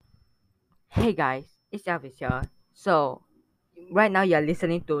Hey guys, it's Elvis here. So, right now you're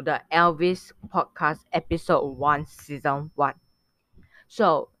listening to the Elvis podcast episode 1, season 1.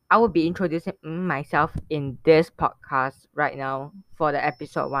 So, I will be introducing myself in this podcast right now for the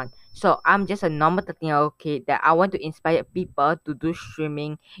episode 1. So, I'm just a normal 13-year-old kid that I want to inspire people to do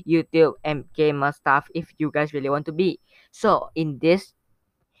streaming, YouTube, and gamer stuff if you guys really want to be. So, in this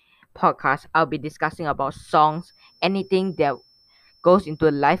podcast, I'll be discussing about songs, anything that goes into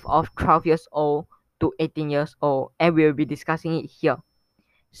the life of 12 years old to 18 years old, and we'll be discussing it here.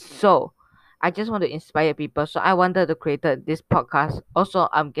 So I just want to inspire people, so I wanted to create this podcast. Also,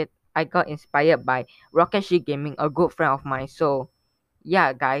 I got inspired by Rocket She Gaming, a good friend of mine. So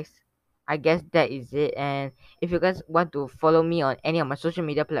yeah, guys, I guess that is it. And if you guys want to follow me on any of my social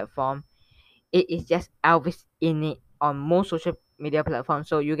media platform, it is just Elvis in it on most social media platforms.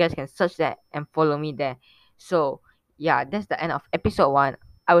 So you guys can search that and follow me there. So yeah, that's the end of episode 1.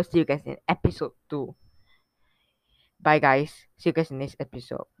 I will see you guys in episode 2. Bye guys. See you guys in next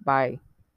episode. Bye.